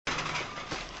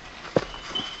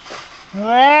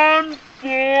Run,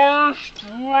 Forrest,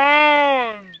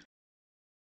 run!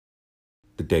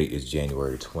 The date is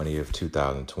January 20th,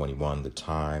 2021. The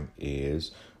time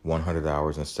is 100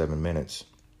 hours and 7 minutes.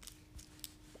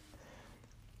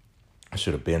 I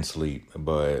should have been asleep,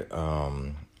 but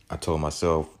I told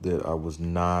myself that I was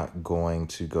not going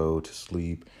to go to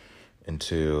sleep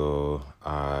until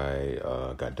I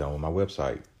got done with my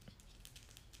website.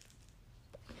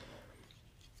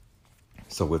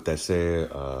 So with that said,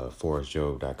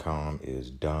 forrestjob.com is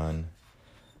done.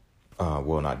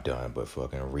 Well, not done, but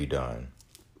fucking redone.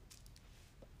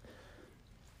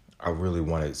 I really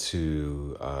wanted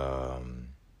to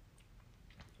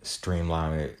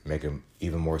streamline it, make it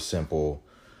even more simple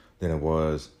than it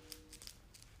was.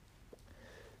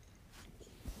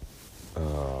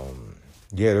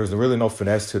 There's really no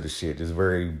finesse to the shit. Just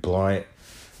very blunt,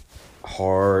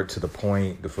 hard, to the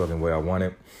point, the fucking way I want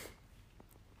it.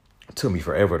 It took me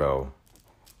forever, though.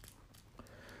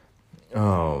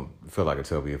 Felt like it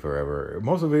took me forever.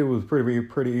 Most of it was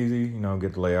pretty easy.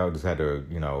 Get the layout. Just had to,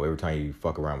 every time you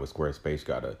fuck around with Squarespace, you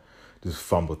gotta just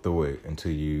fumble through it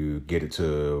until you get it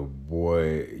to what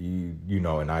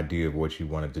an idea of what you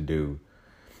wanted to do.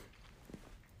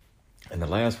 And the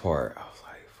last part, I was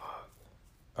like, fuck.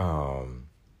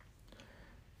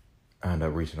 I ended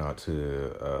up reaching out to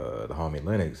the homie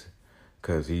Linux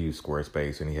because he used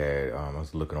Squarespace and he had, I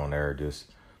was looking on there just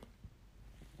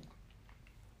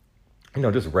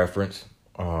reference.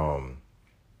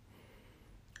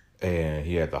 And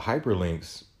he had the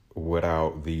hyperlinks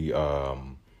without the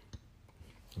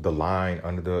line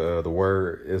under the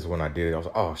word. Is when I did it. I was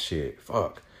like, oh shit,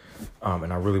 fuck.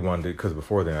 And I really wanted to, because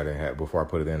before then before I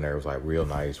put it in there, it was like real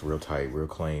nice, real tight, real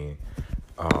clean.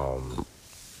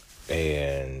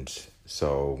 And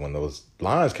so when those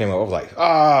lines came up, I was like,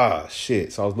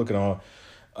 shit. So I was looking on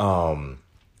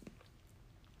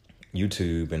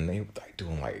YouTube and they were like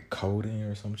doing like coding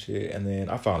or some shit. And then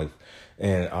I found it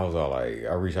and I was all like,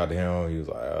 I reached out to him. He was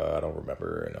like, I don't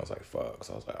remember. And I was like, fuck.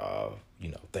 So I was like,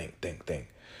 think.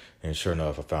 And sure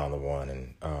enough, I found the one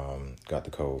and got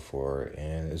the code for it.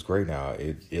 And it's great now.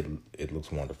 It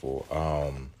looks wonderful.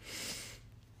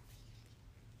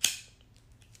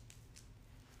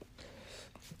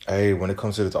 Hey, when it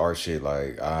comes to this art shit,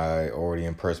 like I already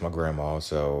impressed my grandma,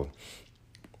 so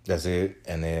that's it.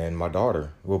 And then my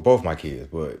daughter, well, both my kids,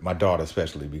 but my daughter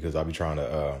especially, because I be trying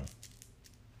to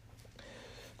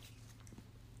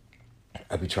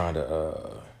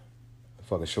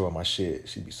fucking show her my shit.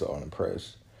 She be so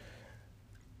unimpressed.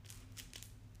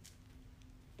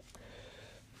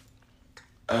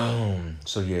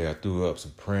 So yeah, I threw up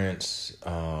some prints.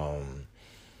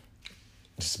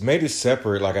 Just made it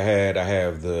separate. Like I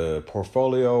have the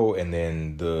portfolio and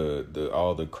then the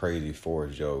all the crazy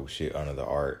Forrest Joe shit under the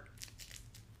art.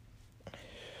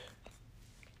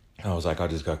 I was like, I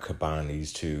just got to combine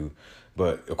these two,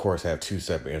 but of course have two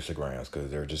separate Instagrams because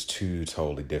they're just two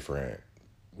totally different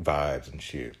vibes and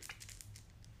shit.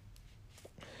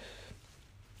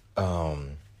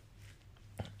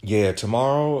 Yeah,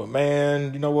 tomorrow,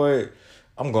 man. You know what?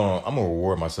 I'm gonna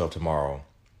reward myself tomorrow.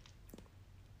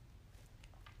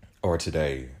 Or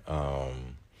today.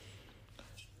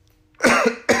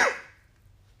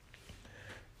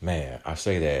 Man, I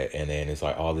say that, and then it's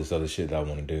like all this other shit that I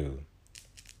want to do.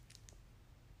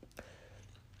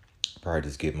 Probably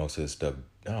just get most of this stuff.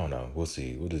 I don't know. We'll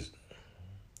see. We'll just...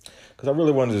 Because I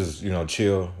really want to just,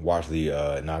 chill, watch the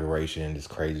inauguration, this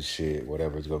crazy shit,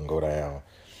 whatever's going to go down.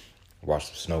 Watch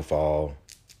some snowfall.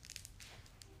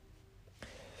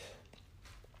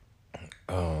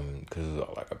 Because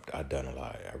I done a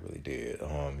lot. I really did.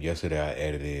 Yesterday I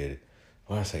edited.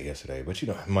 Well, I say yesterday, but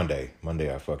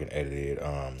Monday I fucking edited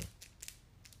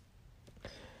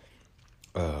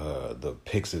the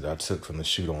pics that I took from the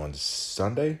shoot on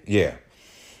Sunday. Yeah.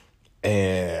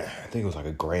 And I think it was like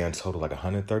a grand total, like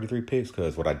 133 pics,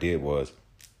 because what I did was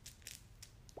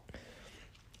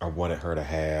I wanted her to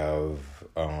have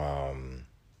I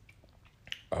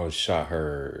shot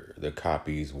her the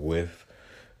copies with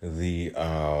the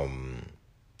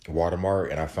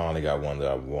watermark, and I finally got one that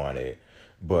I wanted.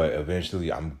 But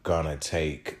eventually I'm gonna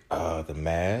take the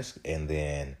mask and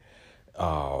then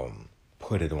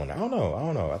put it on. I don't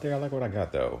know. I think I like what I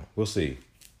got though. We'll see.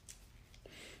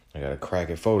 I got a crack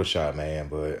at Photoshop, man,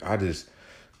 but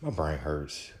my brain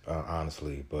hurts,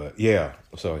 honestly. But yeah,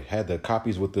 so I had the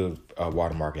copies with the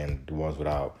watermark and the ones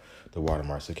without the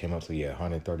watermark. So it came up to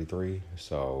 133.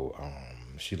 So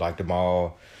she liked them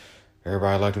all.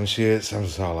 Everybody liked them shits. I'm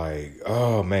just all like,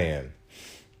 oh man.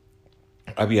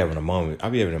 I be having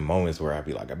moments where I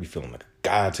be feeling like a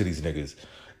god to these niggas.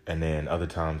 And then other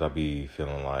times I'll be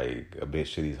feeling like a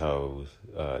bitch to these hoes.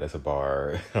 That's a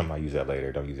bar. I might use that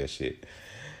later. Don't use that shit.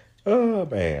 Oh,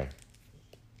 man.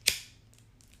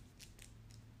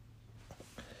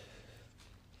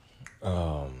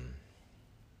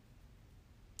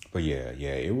 But yeah,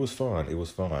 it was fun. It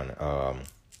was fun.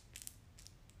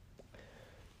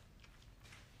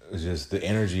 It's just the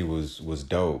energy was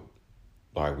dope.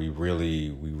 Like we really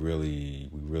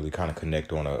kind of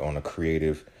connect on a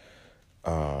creative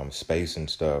space and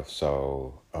stuff.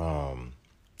 So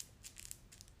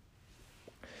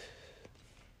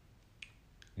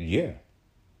yeah.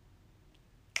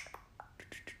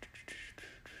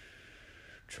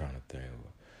 Trying to think.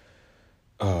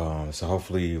 So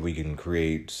hopefully we can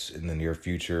create in the near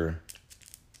future.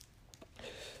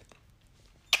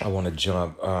 I want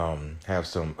to have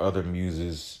some other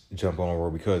muses jump on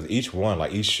board because each one,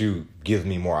 like each shoot, gives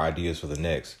me more ideas for the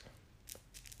next.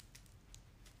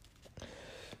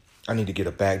 I need to get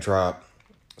a backdrop,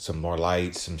 some more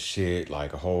lights, some shit,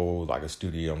 like a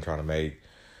studio I'm trying to make.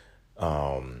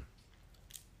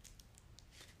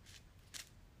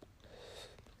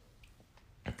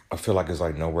 I feel like it's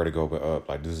like nowhere to go but up.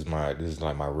 Like this is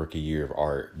like my rookie year of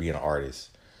art, being an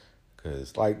artist.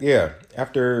 Cause like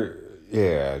after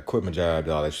quit my job,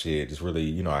 all that shit. Just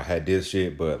really, I had this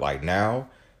shit, but like now,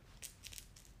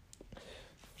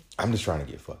 I'm just trying to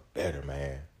get fucking better,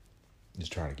 man.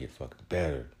 Just trying to get fucking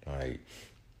better. Like,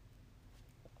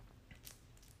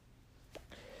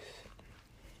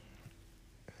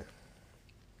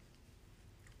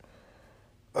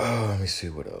 let me see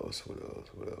what else.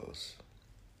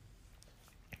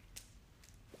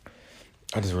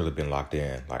 I just really been locked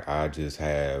in. Like I just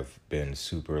have been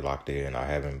super locked in.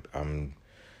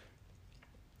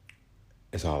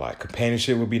 It's all like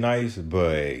companionship would be nice,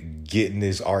 but getting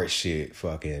this art shit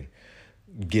fucking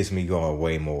gets me going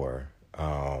way more.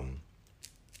 Oh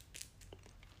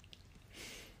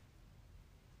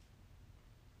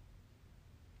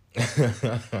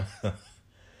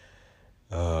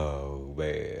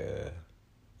man.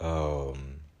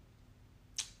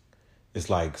 It's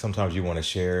like sometimes you want to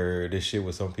share this shit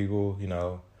with some people,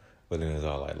 but then it's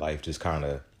all like life kind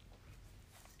of,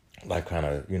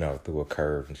 through a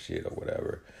curve and shit or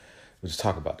whatever. We just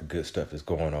talk about the good stuff that's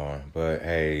going on. But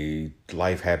hey,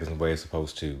 life happens the way it's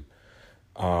supposed to.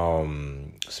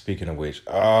 Speaking of which,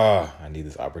 I need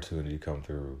this opportunity to come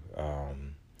through. I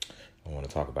don't want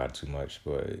to talk about it too much,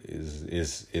 but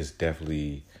it's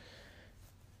definitely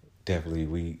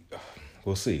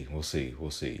we'll see.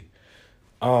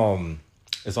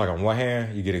 It's like on one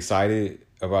hand, you get excited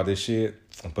about this shit,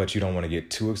 but you don't want to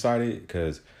get too excited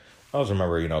because I always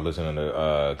remember, listening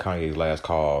to Kanye's last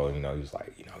call, and, he was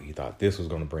like, he thought this was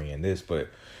going to bring in this, but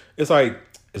it's like,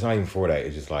 it's not even for that.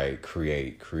 It's just like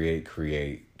create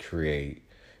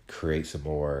some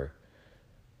more,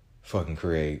 fucking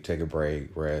create, take a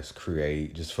break, rest,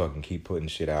 create, just fucking keep putting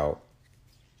shit out.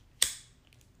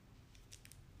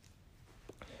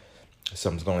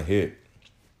 Something's going to hit.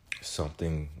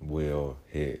 Something will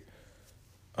hit.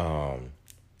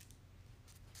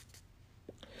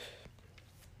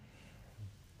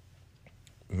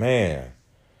 Man,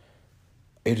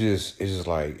 it's just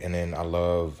like, and then I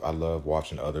love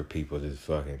watching other people just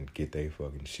fucking get their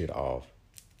fucking shit off.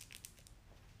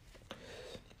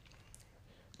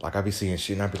 Like I be seeing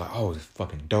shit and I be like, oh, it's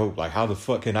fucking dope. Like how the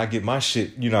fuck can I get my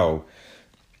shit, even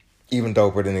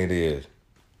doper than it is?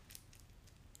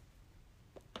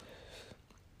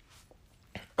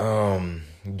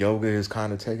 Yoga is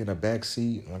kind of taking a back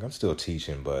seat. Like I'm still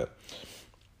teaching, but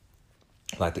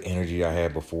like the energy I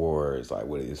had before is like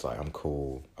I'm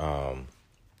cool.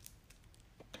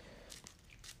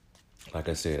 Like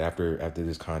I said, after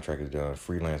this contract is done,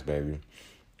 freelance, baby.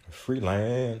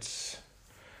 Freelance.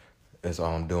 That's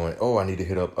all I'm doing. Oh, I need to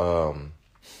hit up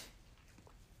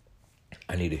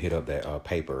that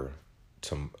paper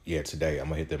today. I'm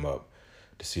gonna hit them up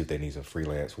to see if they need some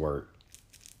freelance work.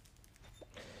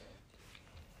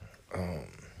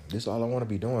 This is all I want to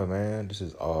be doing, man. This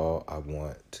is all I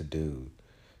want to do.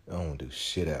 I don't want to do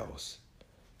shit else.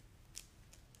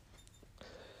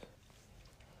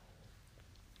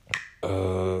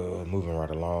 Moving right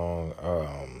along.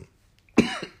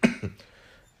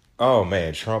 Oh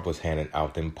man, Trump was handing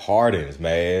out them pardons,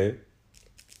 man.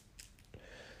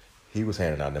 He was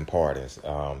handing out them pardons.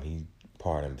 He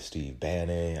pardoned Steve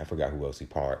Bannon. I forgot who else he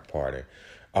pardoned.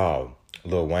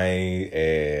 Lil Wayne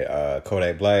and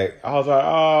Kodak Black. I was like,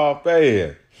 oh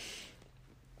man.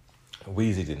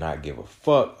 Weezy did not give a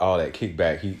fuck all that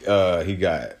kickback he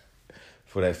got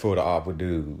for that photo op with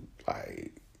dude.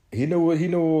 Like he knew what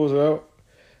was up.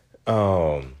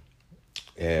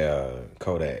 Yeah,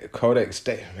 Kodak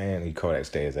stay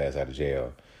his ass out of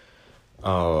jail.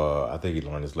 I think he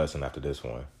learned his lesson after this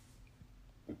one.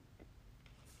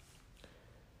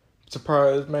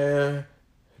 Surprised, man.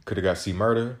 Could have got C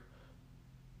Murder,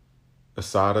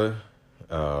 Asada,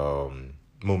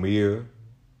 Mumia,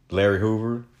 Larry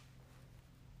Hoover.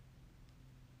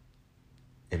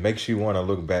 It makes you want to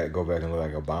go back and look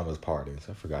like Obama's pardons.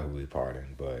 I forgot who he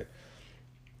pardoned, but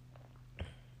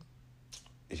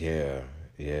yeah.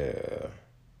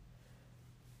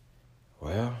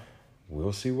 Well,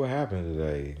 we'll see what happens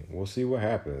today. We'll see what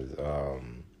happens.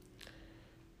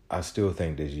 I still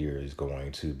think this year is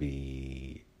going to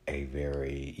be a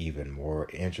very even more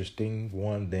interesting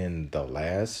one than the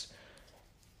last.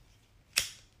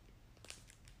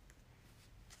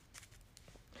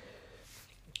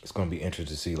 It's gonna be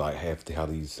interesting to see like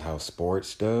how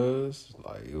sports does.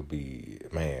 Like it'll be,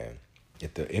 man,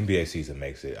 if the NBA season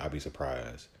makes it, I'll be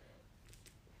surprised.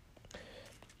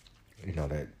 You know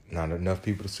that not enough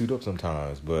people to suit up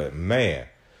sometimes, but man,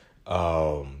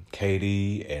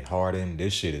 KD and Harden,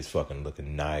 this shit is fucking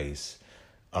looking nice.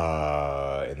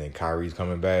 And then Kyrie's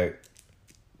coming back.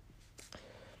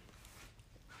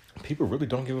 People really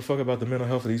don't give a fuck about the mental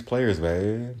health of these players,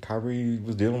 man. Kyrie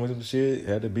was dealing with some shit,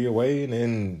 had to be away, and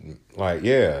then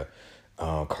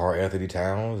Karl Anthony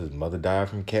Towns, his mother died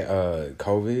from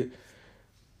COVID.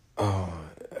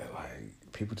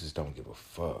 People just don't give a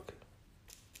fuck.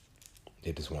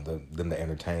 They just want them to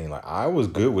entertain. Like, I was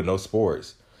good with no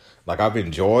sports. Like, I've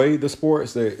enjoyed the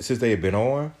sports since they had been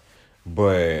on,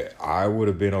 but I would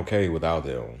have been okay without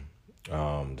them.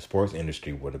 The sports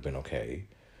industry would have been okay.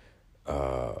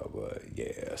 But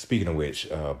yeah, speaking of which,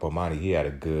 Bomani, he had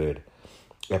a good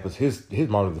episode. His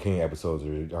Martin Luther King episodes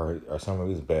are some of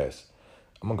his best.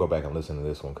 I'm gonna go back and listen to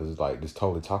this one because it's like just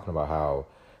totally talking about how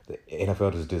the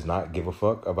NFL just does not give a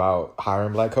fuck about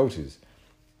hiring black coaches.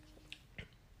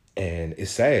 And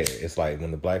it's sad. It's like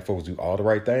when the black folks do all the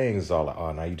right things, it's all like,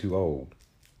 oh, now you too old.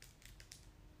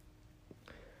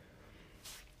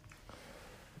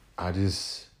 I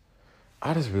just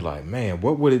be like, man,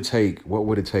 what would it take? What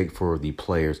would it take for the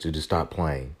players to just stop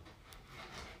playing?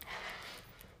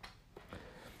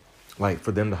 Like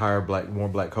for them to hire more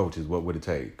black coaches, what would it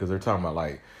take? Because they're talking about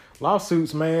like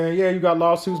lawsuits, man. Yeah, you got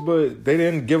lawsuits, but they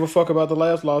didn't give a fuck about the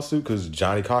last lawsuit because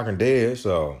Johnny Cochran dead.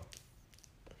 So,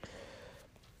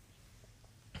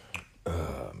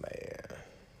 man,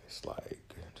 it's like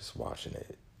just watching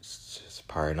it. It's just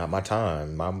probably not my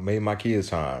time. Maybe my kids'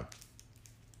 time.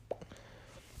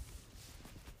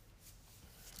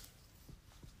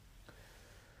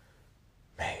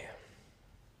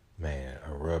 Man,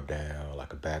 a rub down,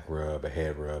 like a back rub, a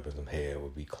head rub, and some head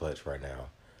would be clutch right now.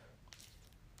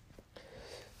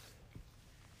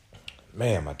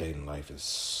 Man, my dating life is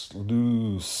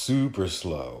super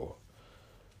slow.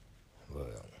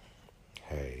 But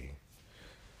hey,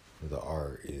 the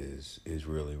art is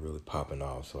really, really popping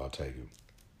off, so I'll take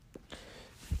it.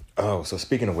 Oh, so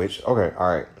speaking of which, okay,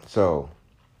 all right. So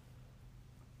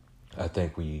I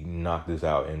think we knocked this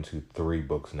out into 3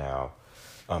 books now.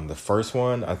 The first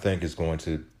one I think is going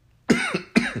to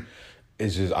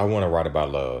it's just I want to write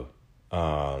about love.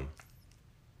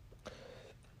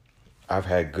 I've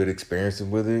had good experiences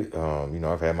with it.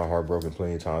 I've had my heart broken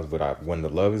plenty of times, but when the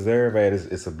love is there, man,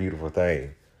 it's a beautiful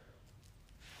thing.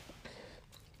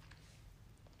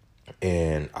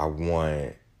 And I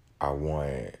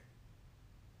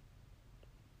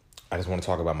just want to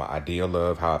talk about my ideal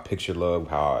love, how I picture love,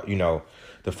 how,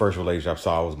 the first relationship I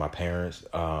saw was my parents,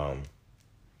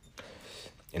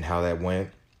 and how that went,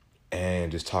 and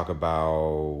just talk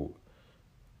about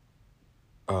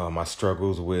my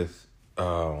struggles with,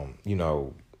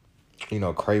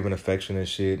 craving affection and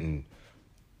shit, and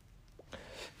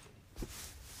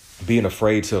being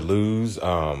afraid to lose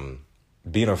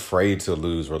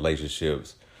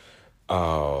relationships,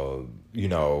 and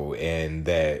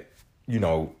that,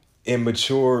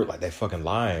 immature, like that fucking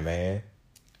lying, man.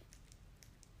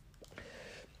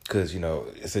 Because,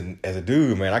 as a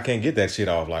dude, man, I can't get that shit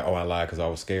off. Like, oh, I lied because I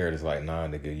was scared. It's like, nah,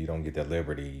 nigga, you don't get that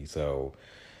liberty. So,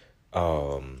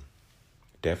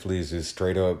 definitely is just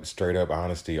straight up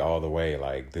honesty all the way.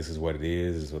 Like, this is what it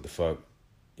is. This is what the fuck,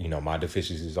 my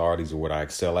deficiencies are. These are what I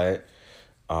excel at.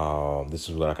 This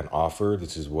is what I can offer.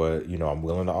 This is what, I'm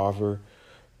willing to offer.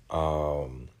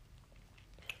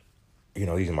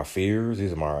 These are my fears.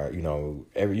 These are my,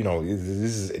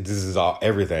 this is all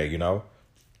everything,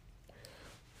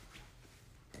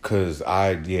 Cause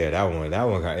that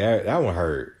one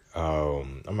hurt.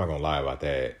 I'm not gonna lie about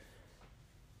that.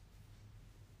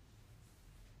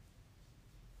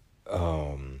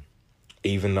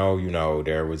 Even though,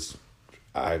 there was,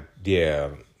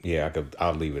 yeah,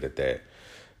 I'll leave it at that.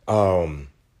 Um,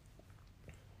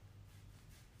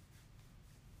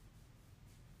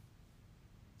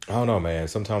 I don't know, man.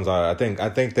 Sometimes I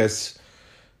think that's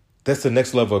the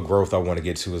next level of growth I want to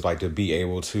get to, is like to be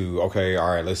able to, okay,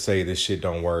 all right, let's say this shit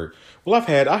don't work. Well,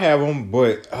 I have them,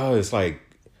 but it's like,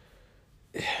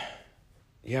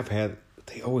 yeah,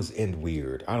 they always end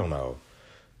weird. I don't know,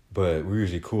 but we're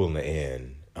usually cool in the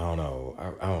end. I don't know.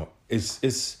 I don't.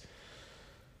 It's.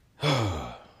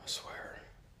 I swear,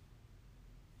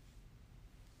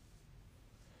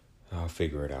 I'll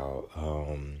figure it out.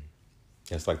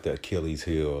 It's like the Achilles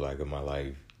heel, like in my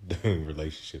life,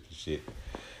 relationships and shit.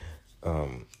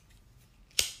 Um,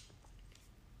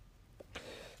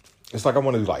 it's like I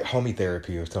want to do like homie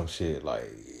therapy or some shit, like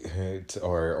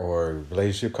or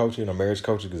relationship coaching or marriage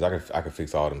coaching, because I could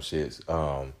fix all them shits.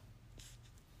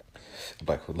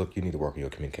 Like, look, you need to work on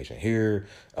your communication here.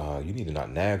 You need to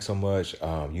not nag so much.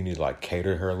 You need to like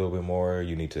cater her a little bit more.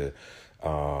 You need to,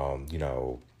 you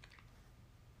know,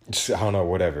 I don't know,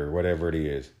 whatever it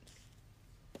is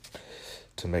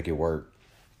to make it work.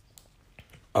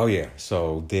 Oh yeah.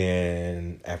 So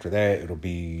then after that, it'll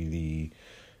be the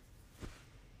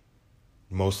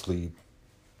mostly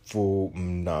full,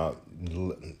 not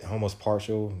almost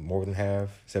partial, more than half,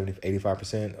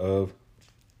 85% of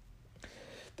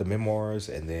the memoirs,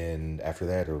 and then after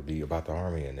that it'll be about the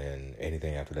army, and then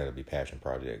anything after that will be passion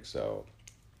projects. So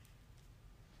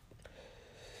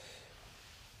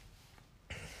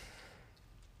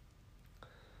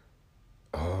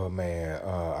oh man,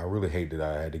 I really hate that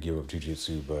I had to give up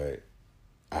jujitsu, but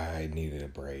I needed a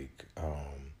break.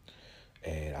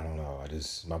 And I don't know,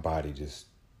 my body just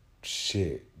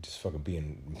just fucking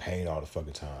being in pain all the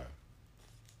fucking time.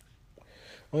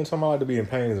 Only time I like to be in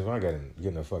pain is if I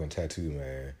getting a fucking tattoo,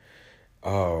 man.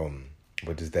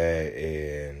 But just that,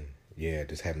 and yeah,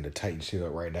 just having to tighten shit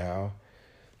up right now.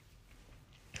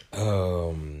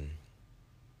 Um,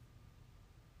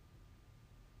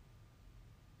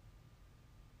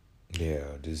 yeah,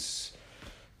 just,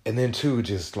 and then too,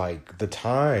 just like the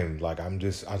time, like I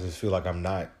just feel like I'm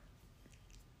not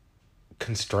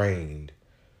constrained.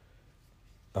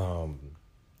 Um,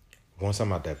 Once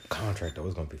I'm out that contract, I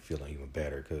was gonna be feeling even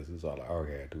better, because it's all like,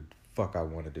 okay, I do the fuck I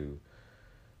want to do.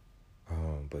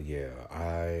 But yeah,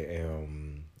 I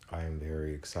am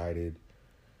very excited.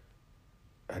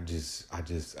 I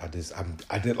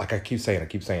did, like I keep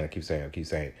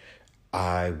saying,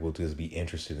 I will just be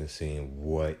interested in seeing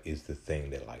what is the thing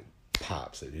that like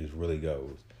pops. It just really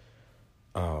goes.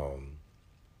 Um,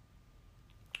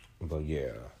 but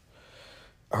yeah,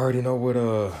 I already know what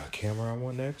camera I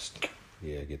want next.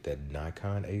 Yeah, get that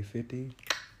Nikon A50.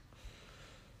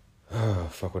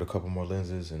 Fuck with a couple more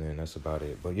lenses, and then that's about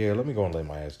it. But yeah, let me go and lay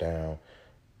my ass down.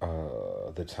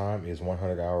 The time is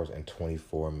 100 hours and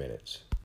 24 minutes.